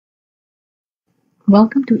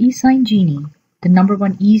Welcome to eSign Genie, the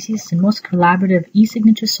 #1 easiest and most collaborative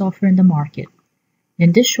e-signature software in the market.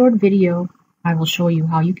 In this short video, I will show you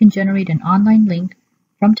how you can generate an online link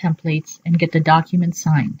from templates and get the document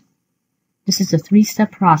signed. This is a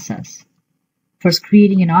 3-step process. First,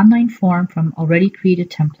 creating an online form from already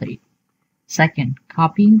created template. Second,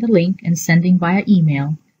 copying the link and sending via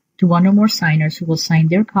email to one or more signers who will sign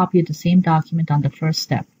their copy of the same document on the first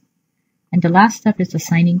step. And the last step is the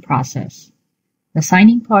signing process. The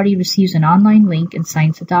signing party receives an online link and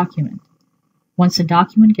signs the document. Once the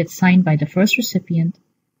document gets signed by the first recipient,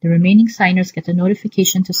 the remaining signers get a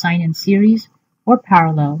notification to sign in series or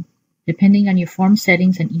parallel, depending on your form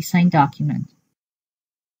settings and eSign document.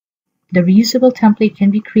 The reusable template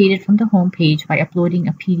can be created from the home page by uploading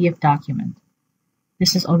a PDF document.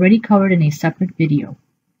 This is already covered in a separate video.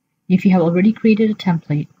 If you have already created a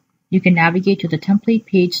template, you can navigate to the template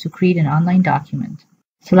page to create an online document.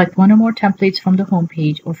 Select one or more templates from the home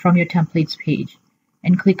page or from your templates page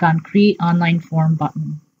and click on Create Online Form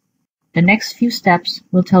button. The next few steps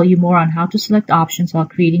will tell you more on how to select options while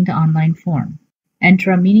creating the online form.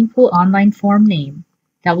 Enter a meaningful online form name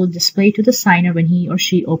that will display to the signer when he or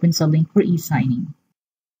she opens the link for e-signing.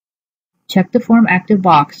 Check the Form Active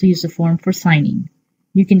box to use the form for signing.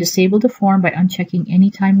 You can disable the form by unchecking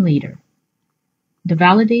anytime later. The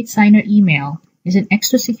Validate Signer email is an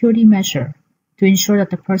extra security measure to ensure that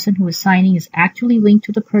the person who is signing is actually linked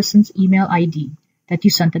to the person's email ID that you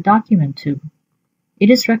sent the document to. It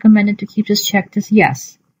is recommended to keep this checked as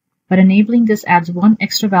yes, but enabling this adds one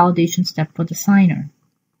extra validation step for the signer.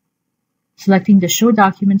 Selecting the Show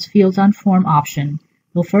Documents Fields on Form option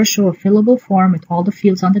will first show a fillable form with all the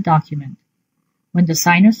fields on the document. When the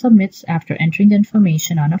signer submits after entering the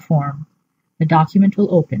information on a form, the document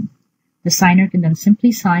will open. The signer can then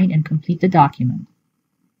simply sign and complete the document.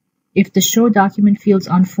 If the Show Document Fields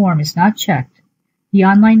on Form is not checked, the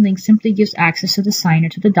online link simply gives access to the signer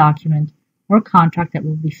to the document or contract that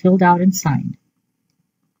will be filled out and signed.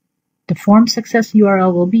 The form success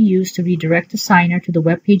URL will be used to redirect the signer to the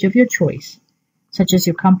web page of your choice, such as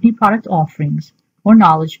your company product offerings, or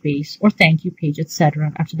knowledge base, or thank you page,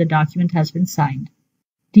 etc. after the document has been signed.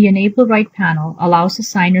 The Enable Write panel allows the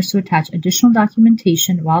signers to attach additional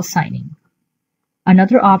documentation while signing.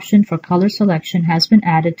 Another option for color selection has been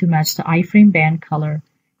added to match the iframe band color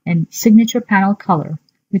and signature panel color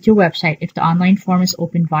with your website if the online form is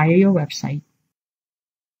opened via your website.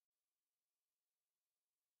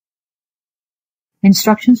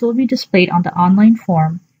 Instructions will be displayed on the online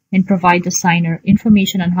form and provide the signer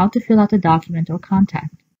information on how to fill out the document or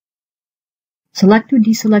contact. Select or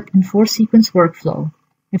deselect Enforce Sequence Workflow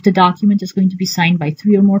if the document is going to be signed by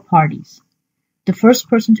 3 or more parties. The first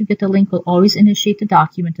person to get the link will always initiate the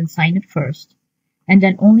document and sign it first, and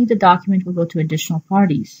then only the document will go to additional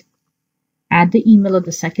parties. Add the email of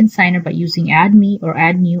the second signer by using Add Me or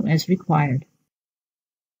Add New as required.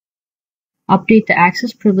 Update the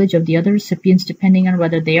access privilege of the other recipients depending on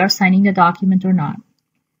whether they are signing the document or not.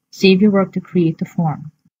 Save your work to create the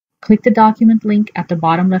form. Click the document link at the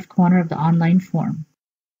bottom left corner of the online form.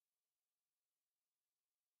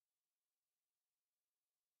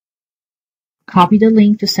 Copy the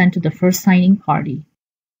link to send to the first signing party.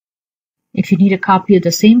 If you need a copy of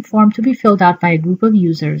the same form to be filled out by a group of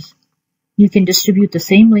users, you can distribute the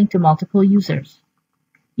same link to multiple users.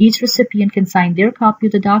 Each recipient can sign their copy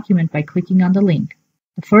of the document by clicking on the link.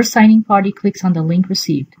 The first signing party clicks on the link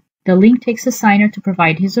received. The link takes the signer to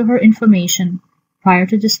provide his or her information prior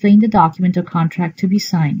to displaying the document or contract to be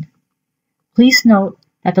signed. Please note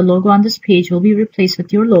that the logo on this page will be replaced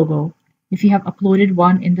with your logo if you have uploaded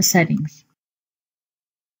one in the settings.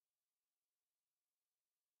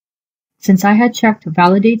 Since I had checked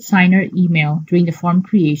Validate Signer email during the form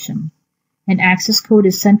creation, an access code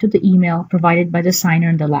is sent to the email provided by the signer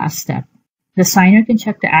in the last step. The signer can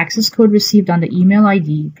check the access code received on the email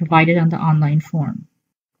ID provided on the online form.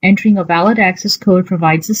 Entering a valid access code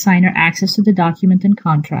provides the signer access to the document and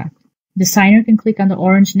contract. The signer can click on the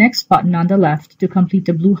orange Next button on the left to complete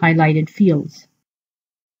the blue highlighted fields.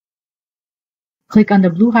 Click on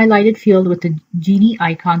the blue highlighted field with the genie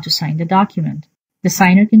icon to sign the document. The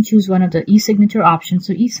signer can choose one of the eSignature options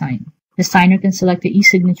to eSign. The signer can select the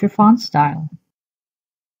eSignature font style.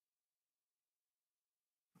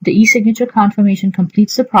 The eSignature confirmation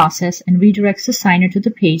completes the process and redirects the signer to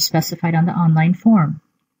the page specified on the online form.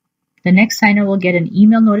 The next signer will get an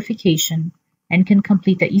email notification and can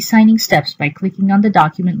complete the e-signing steps by clicking on the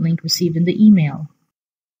document link received in the email.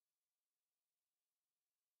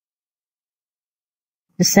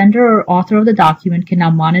 The sender or author of the document can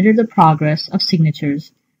now monitor the progress of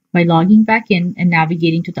signatures by logging back in and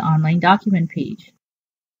navigating to the online document page.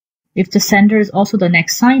 If the sender is also the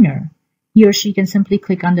next signer, he or she can simply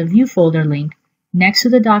click on the View folder link next to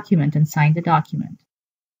the document and sign the document.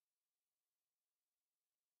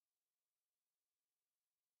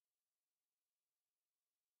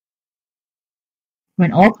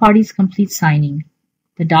 When all parties complete signing,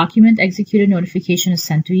 the document executed notification is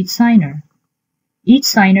sent to each signer. Each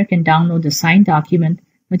signer can download the signed document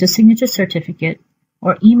with a signature certificate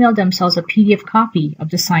or email themselves a PDF copy of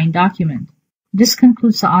the signed document. This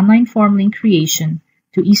concludes the online form link creation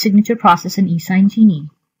to eSignature process in eSign Genie.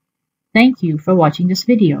 Thank you for watching this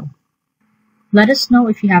video. Let us know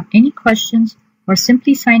if you have any questions or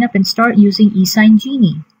simply sign up and start using eSign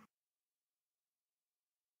Genie.